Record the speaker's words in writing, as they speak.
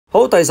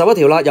好，第11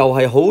條啦，又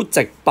係好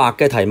直白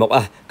嘅題目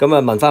啊。咁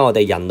啊，問翻我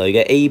哋人類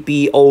嘅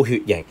ABO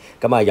血型，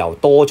咁啊由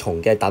多重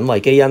嘅等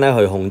位基因咧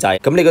去控制。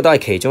咁呢個都係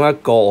其中一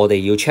個我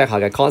哋要 check 下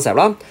嘅 concept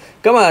啦。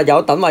咁啊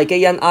有等位基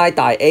因 I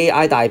大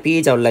A、I 大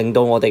B 就令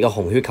到我哋嘅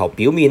紅血球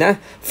表面咧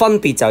分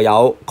別就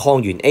有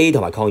抗原 A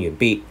同埋抗原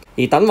B。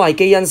而等位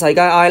基因細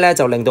階 I 咧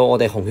就令到我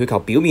哋紅血球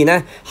表面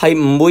咧係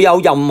唔會有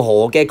任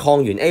何嘅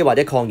抗原 A 或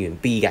者抗原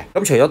B 嘅。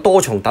咁除咗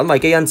多重等位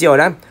基因之外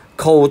咧，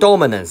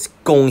 codominance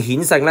共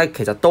顯性咧，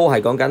其實都係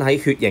講緊喺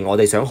血型我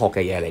哋想學嘅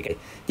嘢嚟嘅。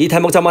而題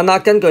目就問啦，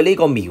根據呢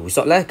個描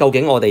述咧，究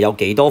竟我哋有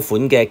幾多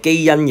款嘅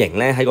基因型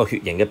咧喺個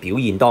血型嘅表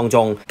現當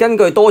中？根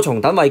據多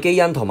重等位基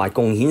因同埋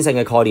共顯性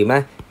嘅概念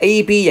咧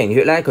 ，A、B 型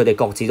血咧佢哋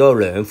各自都有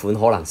兩款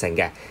可能性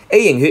嘅。A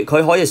型血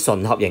佢可以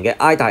純合型嘅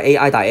I 大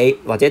A、I 大 A，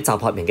 或者集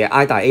合型嘅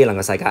I 大 A 能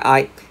夠細階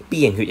I。B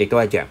型血亦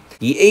都一樣。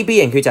而 AB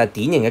型血就係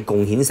典型嘅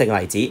共顯性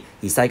例子，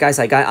而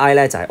細階 I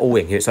咧就係 O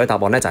型血，所以答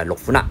案咧就係6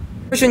款啦。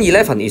Question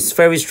 11 is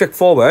very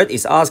straightforward.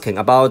 It's asking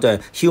about the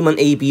human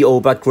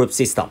ABO blood group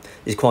system.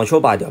 It's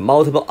controlled by the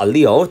multiple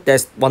allele.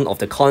 That's one of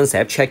the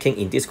concepts checking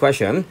in this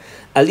question.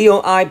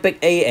 Allele I big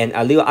A and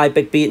allele I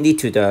big B lead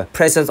to the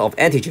presence of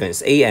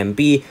antigens A and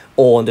B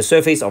on the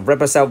surface of red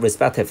blood cell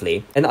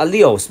respectively. And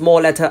allele small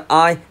letter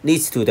I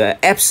leads to the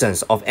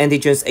absence of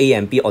antigens A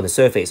and B on the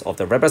surface of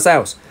the red blood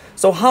cells.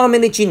 So how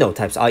many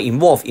genotypes are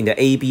involved in the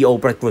ABO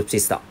blood group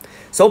system?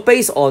 So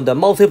based on the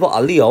multiple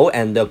allele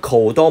and the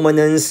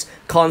codominance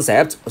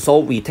concept, so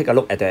we take a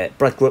look at the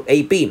blood group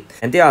AB.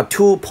 And there are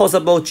two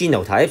possible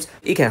genotypes.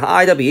 It can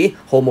either be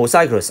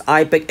homozygous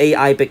I big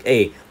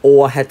A,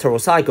 or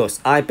heterozygous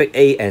I big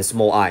A and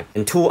small I.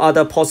 And two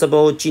other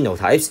possible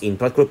genotypes in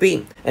blood group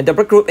B. And the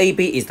blood group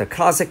AB is the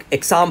classic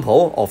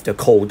example of the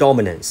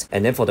codominance.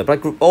 And then for the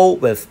blood group O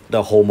with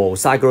the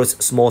homozygous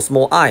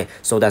small I.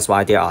 So that's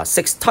why there are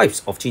 6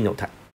 types of genotype.